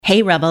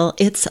Hey Rebel,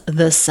 it's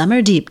the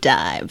Summer Deep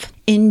Dive.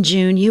 In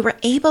June, you were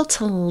able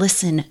to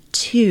listen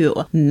to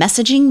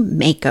Messaging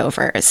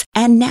Makeovers,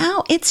 and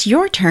now it's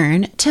your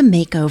turn to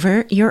make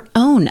over your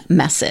own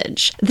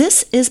message.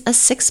 This is a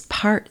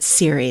 6-part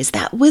series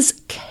that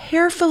was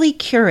carefully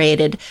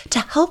curated to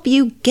help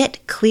you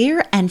get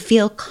clear and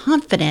feel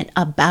confident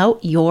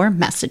about your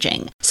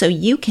messaging so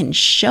you can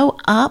show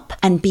up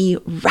and be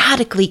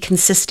radically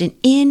consistent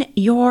in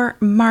your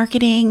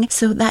marketing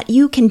so that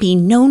you can be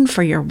known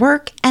for your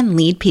work and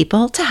lead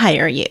people to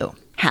hire you.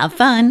 Have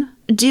fun.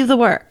 Do the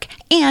work.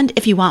 And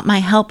if you want my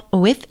help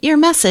with your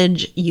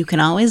message, you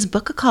can always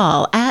book a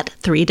call at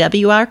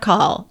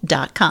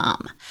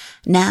 3wrcall.com.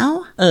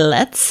 Now,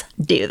 let's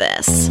do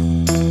this.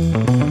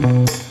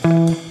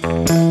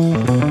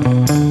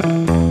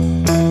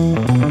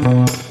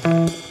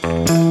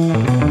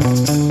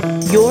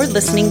 You're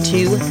listening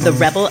to the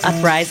Rebel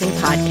Uprising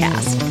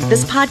podcast.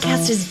 This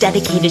podcast is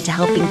dedicated to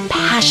helping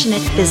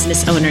passionate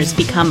business owners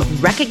become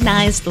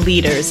recognized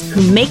leaders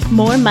who make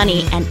more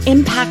money and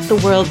impact the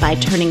world by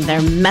turning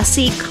their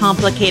messy,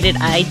 complicated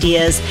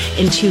ideas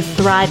into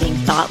thriving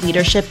thought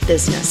leadership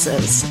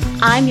businesses.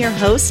 I'm your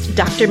host,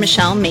 Dr.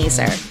 Michelle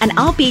Mazur, and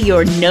I'll be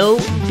your no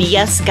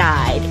BS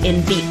guide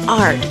in the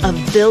art of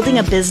building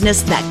a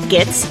business that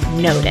gets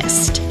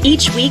noticed.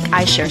 Each week,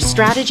 I share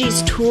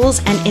strategies,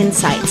 tools, and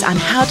insights on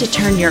how to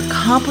turn your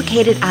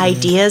complicated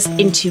ideas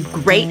into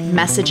great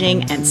messaging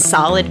and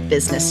solid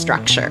business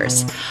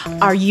structures.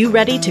 Are you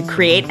ready to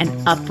create an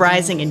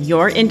uprising in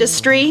your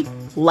industry?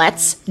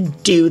 Let's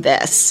do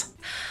this.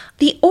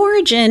 The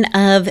origin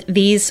of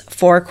these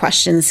 4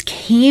 questions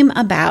came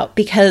about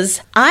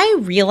because I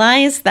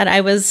realized that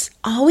I was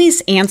always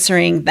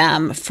answering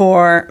them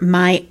for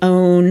my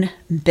own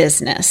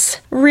business,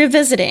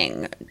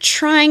 revisiting,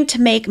 trying to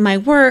make my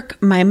work,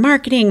 my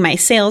marketing, my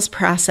sales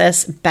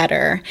process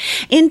better.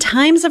 In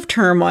times of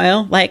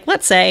turmoil, like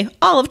let's say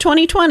all of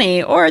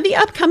 2020 or the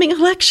upcoming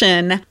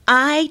election,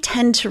 I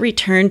tend to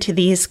return to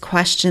these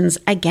questions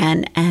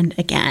again and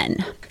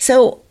again.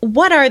 So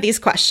what are these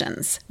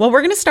questions? Well,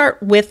 we're going to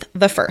start with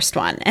the first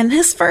one. And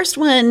this first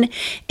one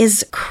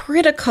is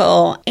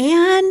critical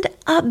and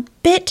a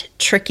bit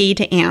tricky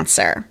to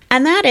answer.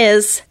 And that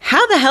is,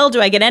 how the hell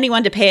do I get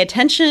anyone to pay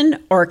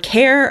attention or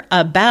care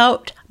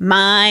about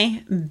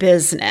my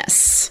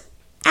business?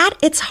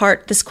 At its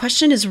heart, this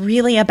question is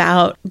really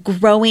about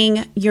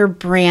growing your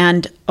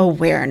brand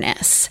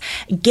awareness,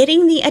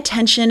 getting the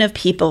attention of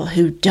people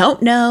who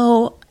don't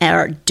know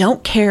or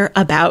don't care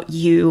about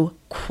you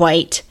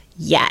quite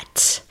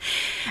yet.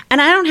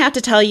 And I don't have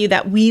to tell you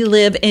that we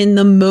live in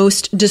the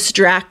most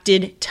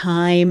distracted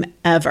time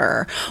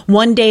ever.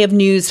 One day of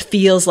news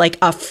feels like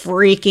a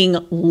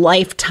freaking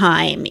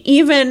lifetime.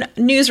 Even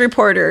news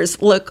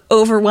reporters look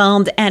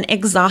overwhelmed and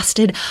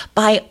exhausted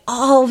by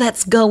all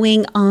that's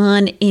going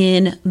on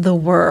in the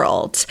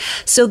world.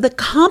 So the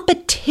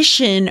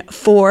competition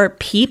for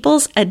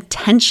people's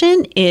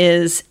attention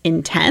is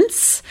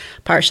intense.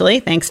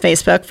 Partially, thanks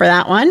Facebook for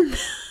that one.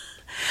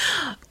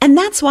 And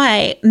that's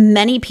why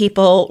many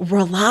people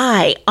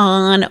rely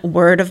on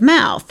word of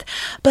mouth.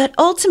 But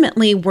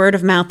ultimately, word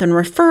of mouth and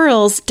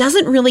referrals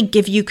doesn't really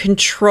give you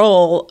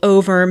control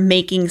over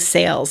making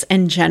sales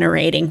and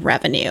generating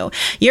revenue.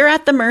 You're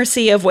at the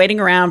mercy of waiting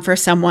around for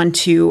someone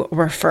to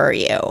refer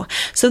you.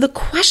 So the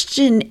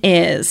question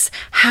is,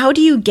 how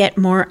do you get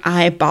more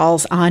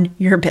eyeballs on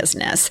your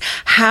business?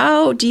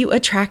 How do you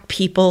attract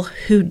people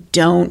who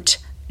don't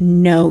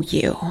know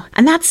you?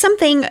 And that's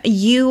something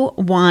you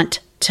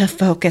want to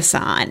focus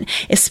on,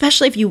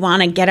 especially if you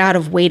want to get out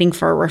of waiting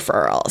for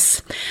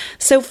referrals.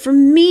 So for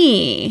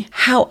me,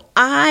 how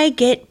I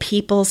get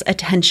people's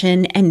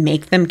attention and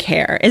make them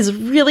care is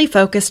really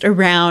focused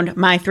around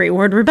my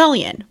 3-word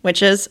rebellion,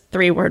 which is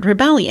 3-word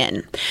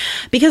rebellion.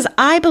 Because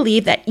I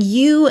believe that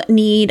you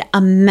need a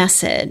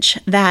message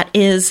that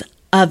is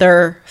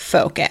other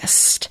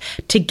focused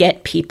to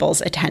get people's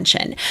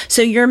attention.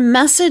 So your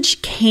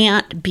message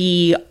can't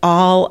be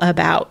all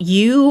about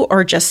you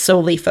or just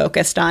solely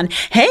focused on,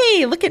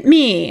 hey, look at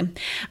me.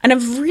 And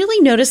I've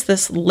really noticed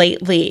this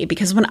lately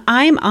because when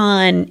I'm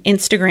on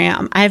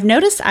Instagram, I've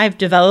noticed I've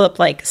developed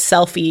like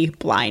selfie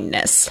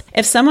blindness.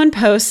 If someone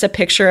posts a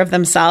picture of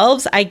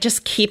themselves, I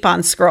just keep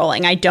on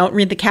scrolling. I don't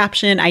read the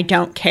caption. I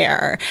don't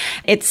care.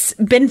 It's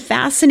been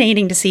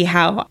fascinating to see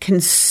how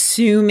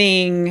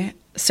consuming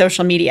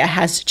social media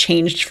has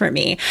changed for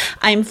me.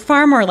 I'm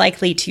far more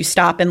likely to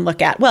stop and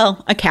look at,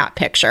 well, a cat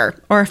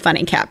picture or a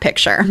funny cat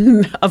picture,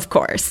 of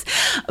course.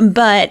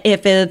 But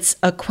if it's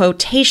a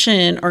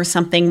quotation or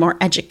something more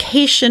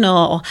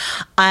educational,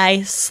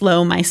 I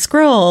slow my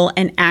scroll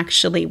and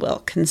actually will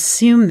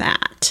consume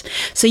that.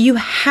 So you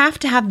have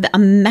to have a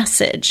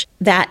message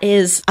that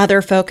is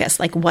other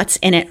focused, like what's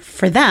in it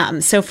for them.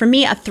 So for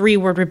me, a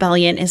 3-word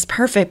rebellion is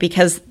perfect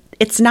because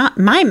it's not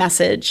my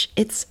message,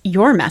 it's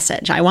your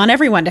message. I want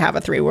everyone to have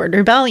a 3-word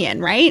rebellion,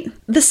 right?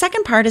 The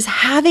second part is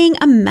having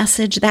a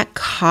message that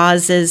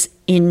causes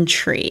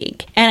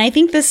intrigue. And I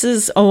think this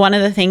is one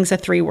of the things a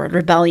 3-word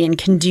rebellion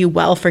can do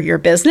well for your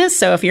business.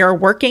 So if you're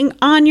working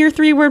on your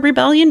 3-word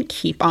rebellion,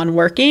 keep on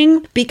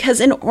working, because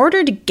in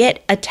order to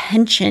get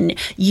attention,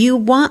 you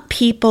want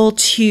people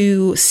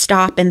to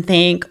stop and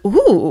think,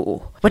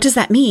 ooh, what does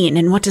that mean?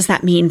 And what does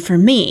that mean for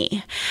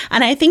me?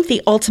 And I think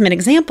the ultimate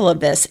example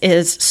of this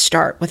is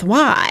start with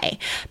why,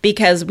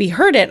 because we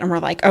heard it and we're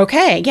like,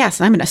 okay,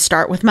 yes, I'm going to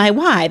start with my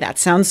why. That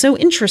sounds so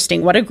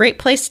interesting. What a great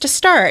place to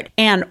start.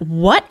 And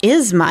what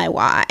is my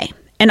why?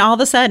 And all of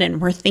a sudden,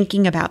 we're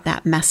thinking about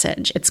that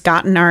message. It's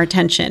gotten our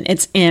attention.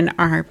 It's in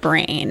our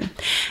brain.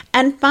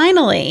 And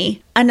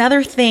finally,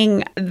 another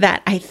thing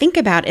that I think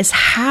about is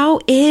how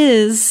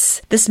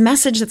is this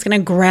message that's going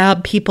to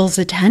grab people's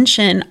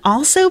attention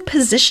also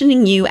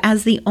positioning you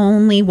as the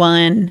only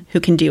one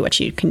who can do what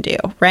you can do,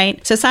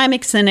 right? So Simon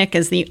Sinek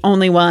is the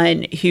only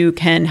one who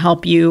can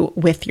help you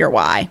with your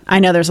why. I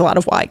know there's a lot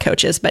of why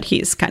coaches, but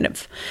he's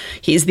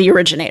the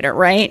originator,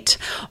 right?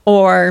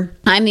 Or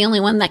I'm the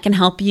only one that can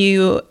help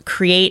you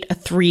create a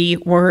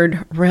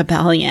 3-word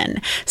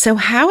rebellion. So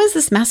how is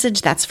this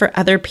message that's for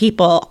other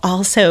people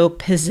also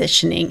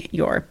positioning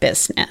your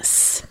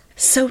business?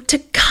 So to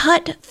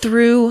cut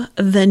through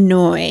the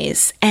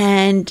noise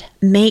and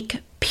make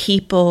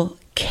people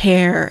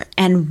care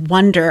and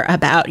wonder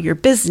about your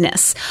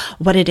business,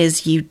 what it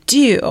is you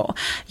do,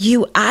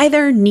 you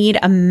either need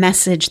a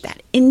message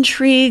that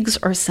intrigues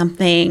or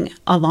something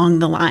along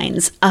the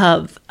lines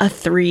of a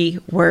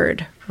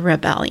 3-word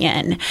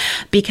rebellion,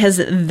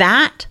 because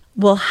that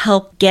will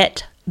help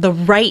get the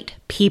right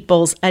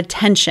people's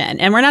attention.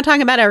 And we're not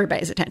talking about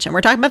everybody's attention.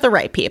 We're talking about the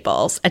right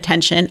people's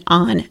attention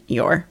on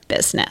your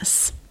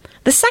business.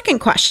 The second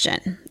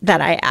question that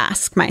I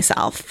ask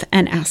myself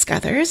and ask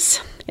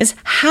others is,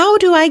 how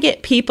do I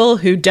get people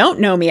who don't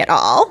know me at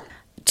all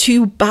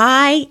to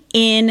buy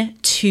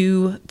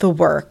into the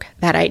work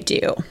that I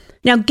do?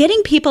 Now,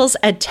 getting people's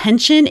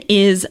attention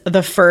is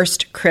the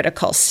first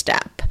critical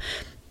step.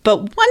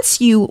 But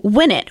once you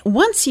win it,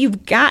 once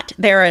you've got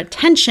their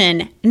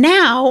attention,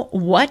 now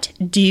what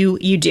do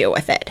you do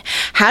with it?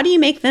 How do you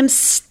make them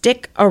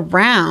stick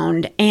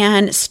around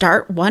and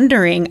start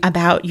wondering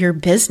about your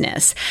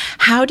business?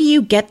 How do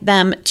you get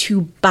them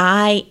to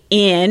buy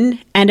in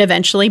and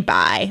eventually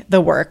buy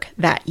the work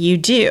that you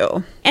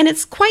do? And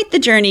it's quite the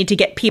journey to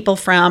get people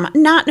from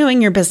not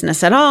knowing your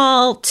business at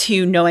all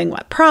to knowing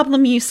what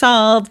problem you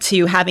solve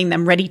to having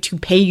them ready to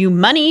pay you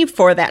money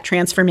for that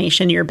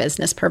transformation your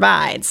business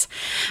provides.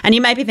 And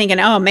you might be thinking,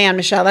 oh man,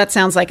 Michelle, that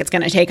sounds like it's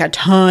going to take a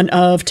ton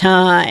of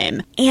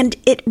time. And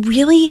it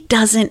really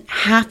doesn't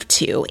have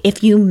to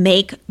if you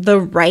make the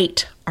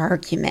right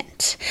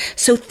argument.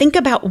 So think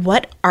about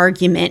what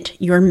argument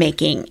you're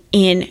making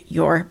in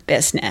your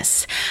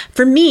business.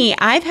 For me,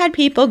 I've had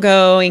people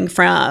going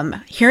from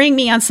hearing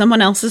me on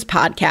someone else's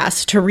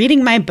podcast to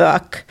reading my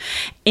book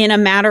in a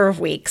matter of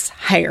weeks,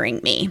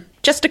 hiring me.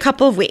 Just a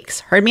couple of weeks.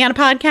 Heard me on a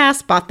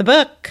podcast, bought the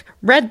book,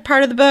 read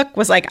part of the book,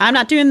 was like, I'm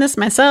not doing this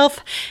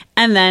myself.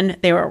 And then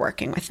they were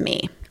working with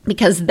me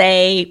because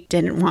they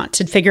didn't want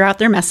to figure out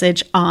their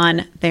message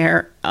on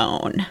their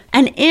own.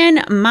 And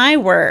in my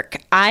work,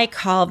 I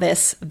call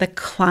this the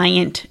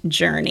client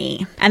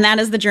journey. And that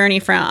is the journey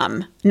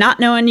from not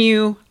knowing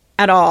you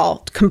at all,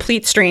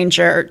 complete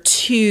stranger,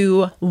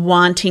 to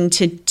wanting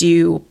to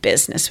do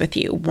business with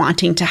you,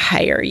 wanting to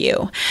hire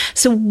you.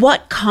 So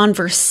what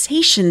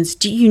conversations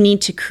do you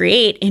need to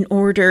create in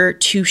order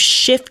to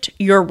shift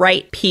your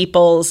right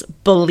people's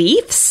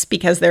beliefs?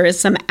 Because there is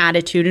some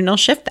attitudinal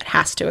shift that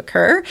has to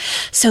occur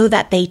so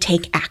that they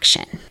take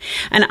action.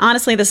 And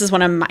honestly, this is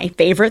one of my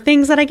favorite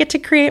things that I get to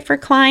create for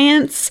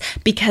clients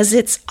because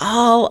it's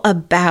all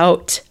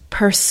about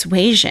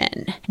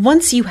persuasion.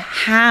 Once you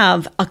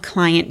have a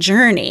client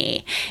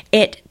journey,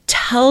 it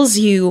tells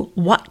you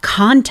what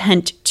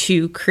content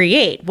to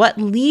create, what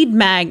lead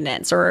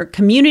magnets or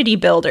community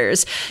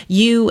builders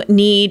you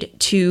need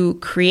to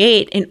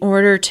create in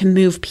order to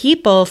move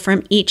people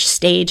from each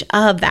stage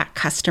of that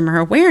customer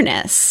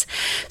awareness.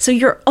 So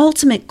your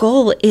ultimate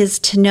goal is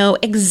to know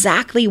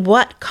exactly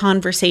what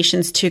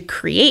conversations to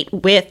create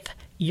with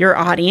your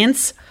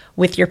audience,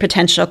 with your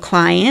potential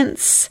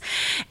clients,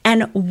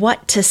 and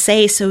what to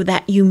say so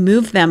that you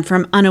move them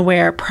from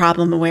unaware,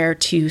 problem aware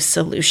to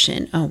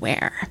solution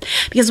aware.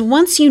 Because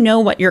once you know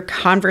what your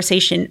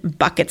conversation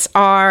buckets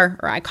are,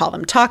 or I call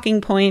them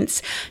talking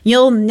points,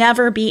 you'll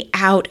never be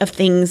out of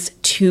things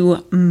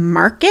to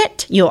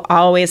market. You'll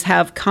always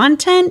have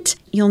content.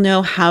 You'll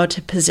know how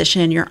to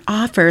position your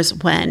offers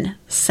when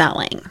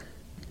selling.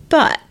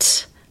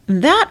 But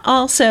that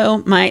also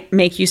might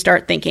make you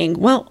start thinking,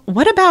 well,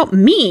 what about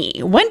me?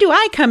 When do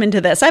I come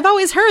into this? I've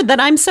always heard that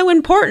I'm so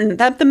important,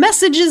 that the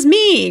message is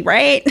me,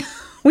 right?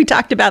 We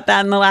talked about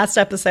that in the last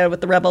episode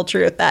with the Rebel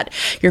Truth, that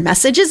your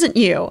message isn't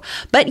you.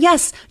 But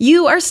yes,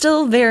 you are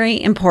still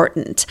very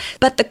important.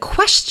 But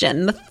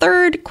the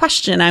third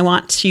question I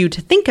want you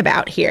to think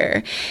about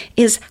here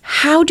is,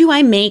 how do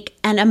I make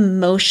an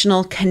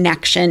emotional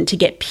connection to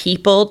get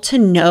people to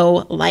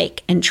know,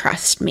 like, and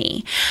trust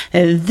me?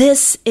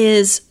 This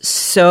is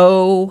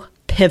so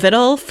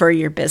pivotal for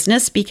your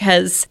business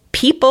because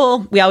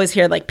people, we always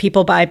hear like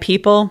people buy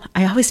people.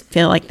 I always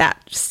feel like that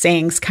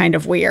saying's kind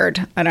of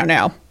weird. I don't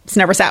know. It's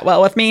never sat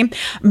well with me,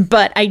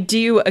 but I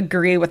do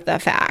agree with the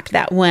fact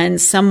that when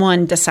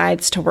someone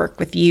decides to work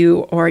with you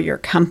or your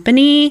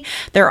company,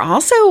 they're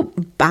also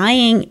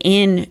buying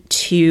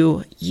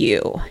into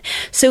you.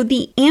 So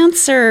the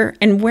answer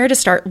and where to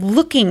start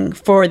looking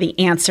for the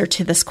answer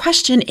to this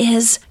question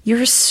is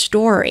your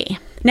story.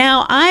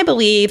 Now, I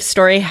believe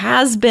story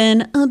has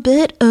been a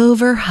bit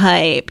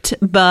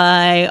overhyped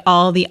by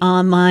all the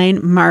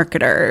online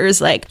marketers.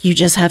 Like, you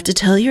just have to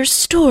tell your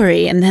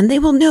story and then they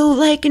will know,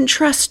 like, and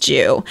trust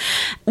you.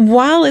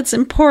 While it's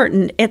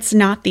important, it's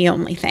not the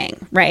only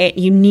thing, right?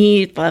 You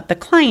need the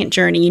client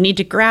journey. You need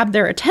to grab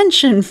their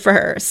attention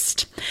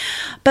first.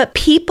 But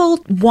people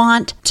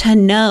want to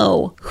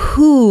know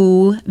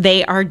who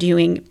they are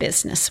doing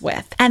business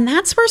with. And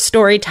that's where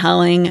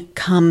storytelling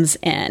comes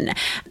in.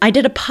 I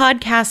did a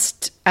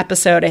podcast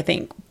episode, I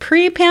think,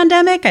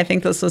 pre-pandemic, I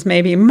think this was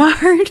maybe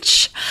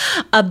March,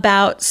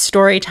 about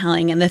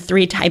storytelling and the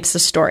 3 types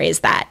of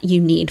stories that you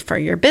need for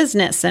your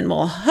business. And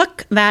we'll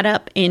hook that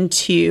up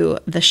into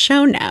the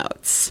show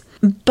notes.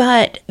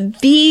 But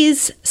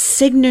these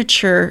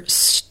signature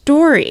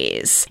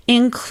stories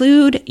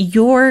include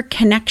your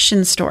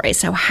connection story.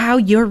 So how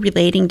you're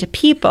relating to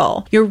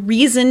people, your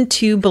reason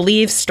to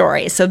believe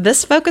story. So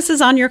this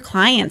focuses on your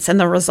clients and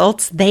the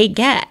results they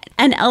get.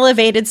 And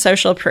elevated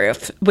social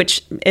proof,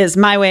 which is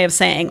my way of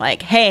saying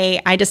like,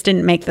 hey, I just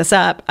didn't make this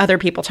up. Other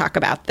people talk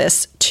about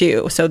this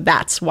too. So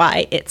that's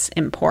why it's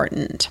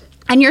important.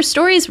 And your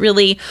stories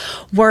really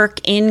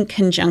work in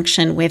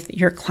conjunction with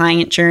your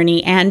client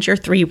journey and your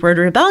 3-word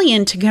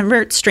rebellion to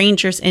convert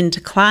strangers into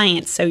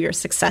clients so you're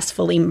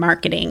successfully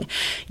marketing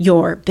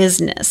your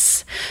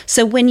business.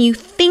 So when you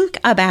think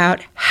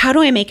about how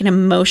do I make an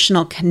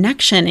emotional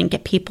connection and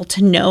get people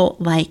to know,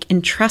 like,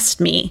 and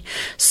trust me,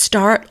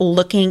 start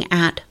looking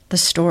at the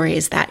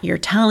stories that you're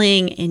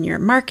telling in your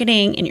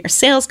marketing, in your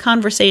sales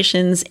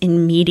conversations,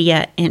 in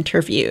media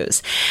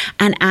interviews.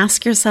 And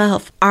ask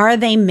yourself, are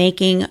they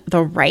making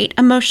the right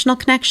emotional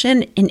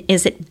connection? And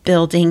is it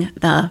building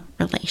the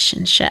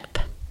relationship?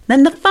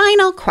 Then the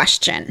final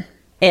question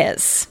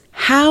is,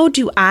 how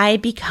do I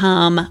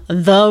become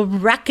the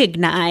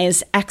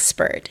recognized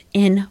expert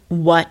in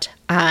what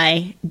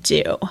I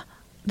do?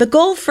 The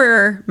goal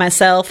for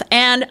myself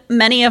and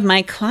many of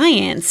my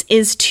clients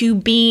is to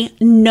be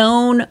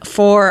known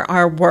for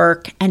our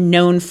work and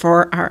known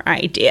for our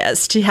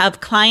ideas, to have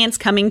clients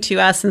coming to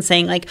us and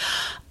saying like,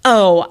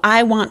 oh,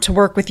 I want to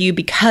work with you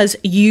because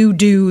you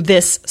do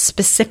this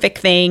specific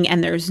thing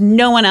and there's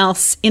no one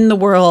else in the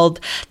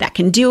world that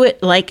can do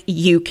it like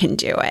you can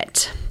do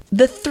it.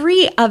 The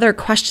 3 other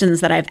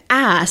questions that I've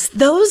asked,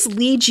 those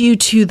lead you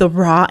to the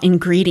raw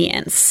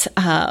ingredients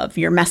of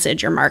your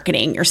message, your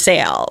marketing, your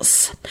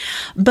sales.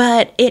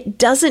 But it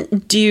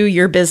doesn't do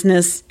your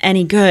business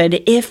any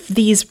good if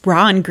these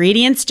raw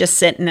ingredients just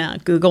sit in a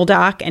Google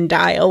Doc and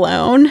die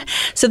alone.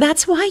 So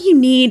that's why you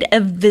need a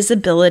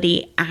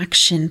visibility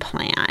action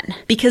plan,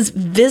 because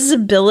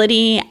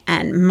visibility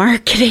and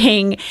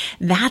marketing,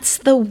 that's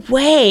the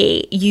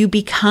way you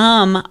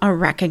become a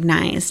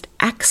recognized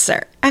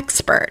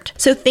expert.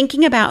 So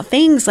thinking about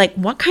things like,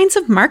 what kinds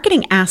of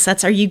marketing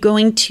assets are you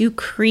going to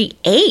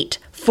create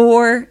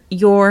for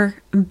your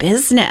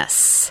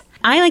business?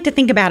 I like to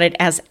think about it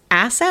as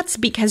assets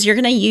because you're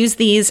going to use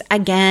these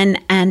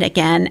again and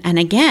again and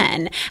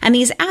again. And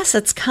these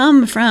assets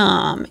come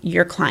from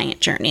your client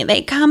journey.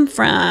 They come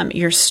from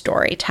your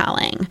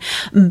storytelling,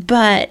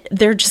 but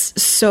they're just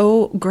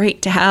so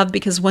great to have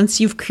because once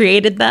you've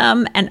created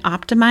them and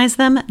optimized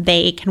them,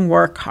 they can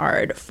work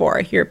hard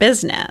for your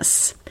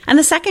business. And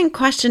the second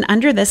question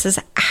under this is,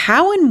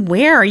 how and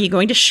where are you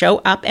going to show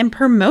up and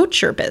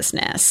promote your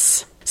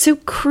business? So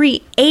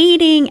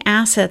creating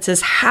assets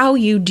is how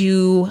you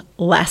do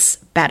less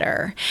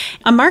better.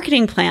 A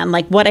marketing plan,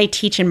 like what I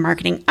teach in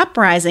Marketing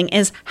Uprising,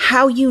 is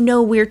how you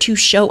know where to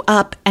show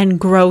up and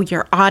grow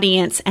your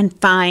audience and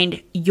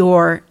find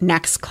your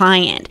next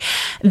client.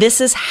 This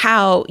is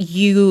how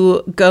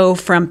you go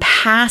from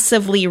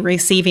passively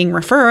receiving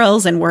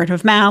referrals and word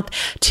of mouth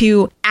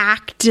to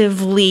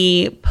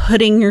actively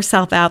putting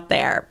yourself out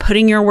there,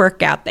 putting your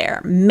work out there,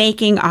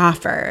 making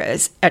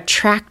offers,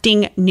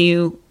 attracting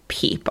new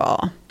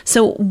people.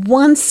 So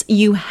once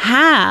you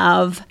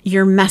have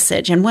your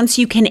message and once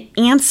you can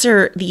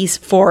answer these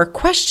 4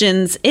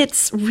 questions,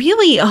 it's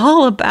really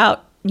all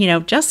about,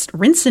 just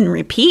rinse and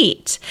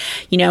repeat.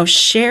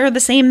 Share the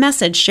same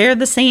message, share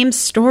the same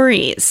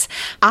stories,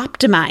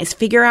 optimize,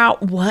 figure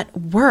out what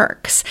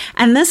works.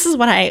 And this is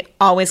what I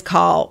always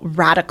call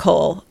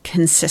radical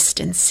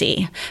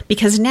consistency,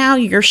 because now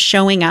you're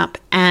showing up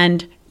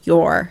and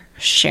you're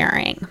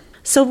sharing.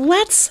 So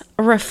let's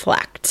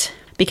reflect,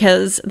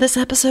 because this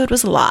episode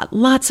was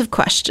lots of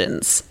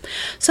questions.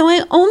 So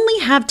I only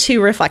have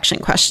 2 reflection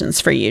questions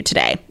for you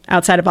today,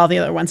 outside of all the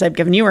other ones I've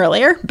given you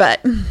earlier,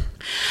 but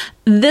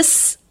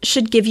this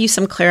should give you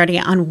some clarity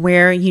on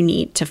where you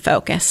need to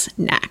focus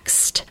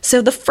next.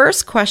 So the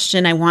first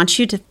question I want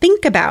you to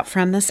think about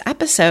from this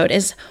episode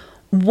is,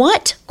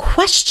 what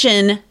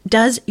question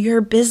does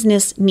your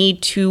business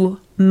need to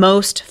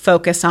most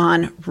focus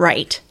on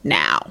right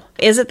now?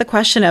 Is it the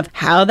question of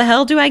how the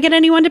hell do I get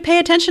anyone to pay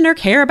attention or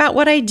care about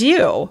what I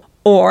do?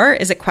 Or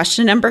is it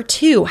question number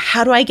 2,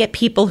 how do I get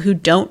people who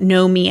don't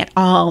know me at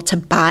all to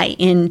buy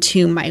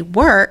into my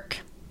work?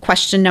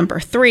 Question number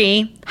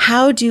 3,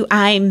 how do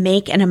I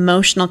make an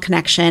emotional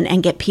connection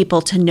and get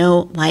people to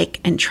know, like,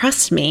 and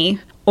trust me?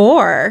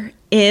 Or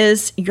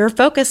is your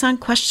focus on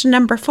question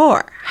number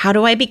 4, how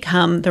do I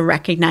become the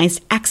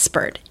recognized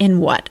expert in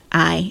what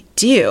I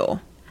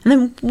do? And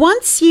then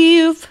once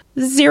you've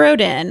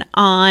zeroed in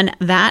on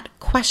that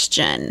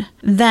question,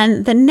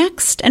 then the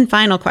next and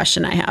final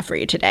question I have for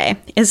you today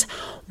is,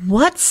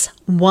 what's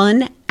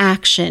one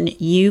action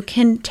you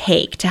can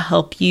take to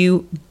help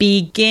you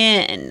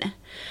begin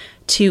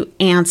to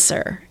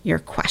answer your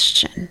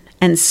question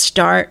and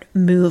start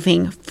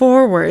moving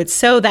forward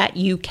so that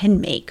you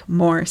can make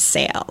more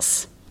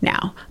sales?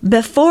 Now,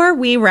 before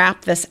we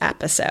wrap this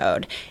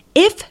episode,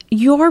 if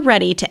you're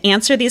ready to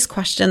answer these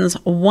questions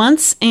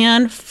once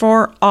and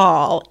for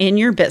all in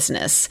your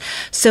business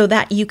so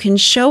that you can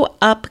show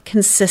up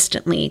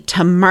consistently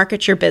to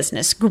market your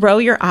business, grow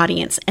your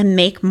audience, and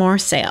make more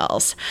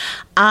sales,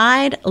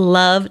 I'd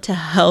love to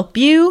help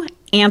you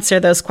answer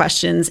those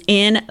questions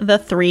in the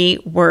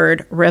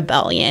 3-Word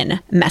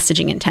Rebellion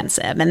Messaging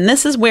Intensive. And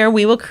this is where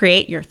we will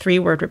create your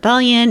 3-Word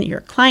Rebellion,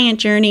 your client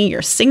journey,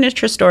 your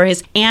signature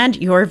stories, and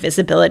your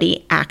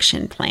visibility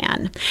action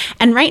plan.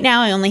 And right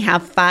now, I only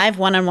have 5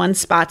 one-on-one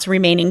spots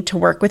remaining to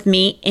work with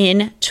me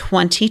in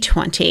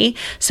 2020.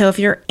 So if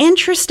you're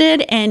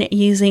interested in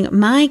using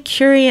my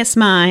curious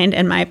mind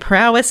and my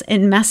prowess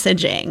in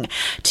messaging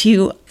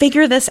to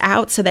figure this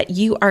out so that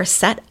you are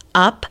set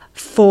up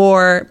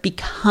for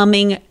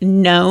becoming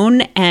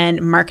known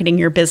and marketing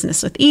your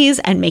business with ease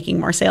and making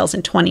more sales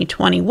in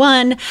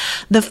 2021,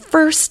 the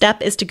first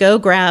step is to go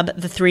grab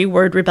the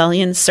 3-Word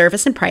Rebellion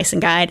Service and Pricing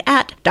Guide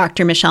at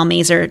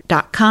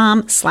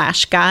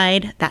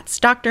drmichellemazur.com/guide. That's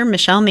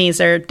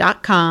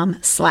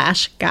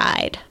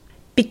drmichellemazur.com/guide.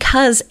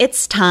 Because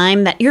it's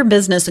time that your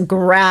business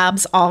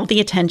grabs all the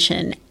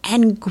attention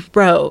and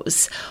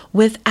grows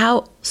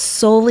without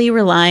solely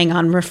relying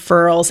on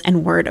referrals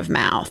and word of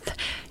mouth.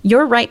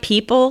 Your right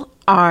people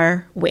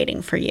are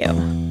waiting for you.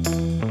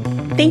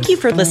 Thank you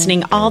for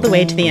listening all the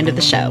way to the end of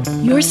the show.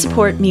 Your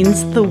support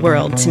means the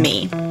world to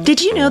me.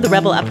 Did you know the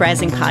Rebel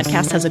Uprising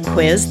podcast has a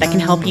quiz that can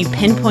help you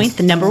pinpoint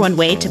the #1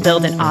 way to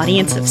build an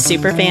audience of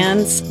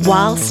superfans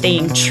while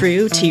staying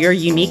true to your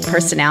unique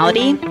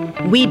personality?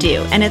 We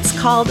do, and it's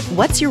called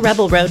What's Your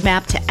Rebel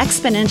Roadmap to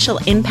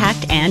Exponential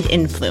Impact and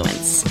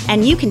Influence?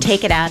 And you can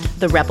take it at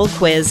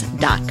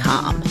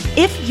therebelquiz.com.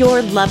 If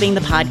you're loving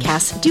the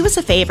podcast, do us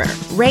a favor,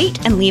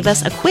 rate and leave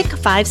us a quick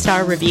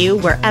 5-star review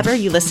wherever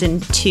you listen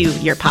to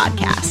your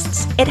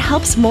podcasts. It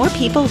helps more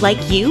people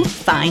like you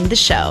find the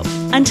show.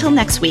 Until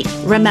next week,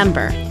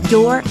 remember,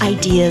 your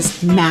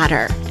ideas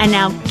matter. And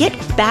now get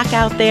back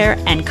out there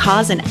and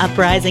cause an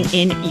uprising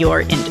in your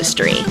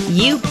industry.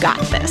 You got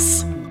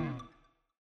this.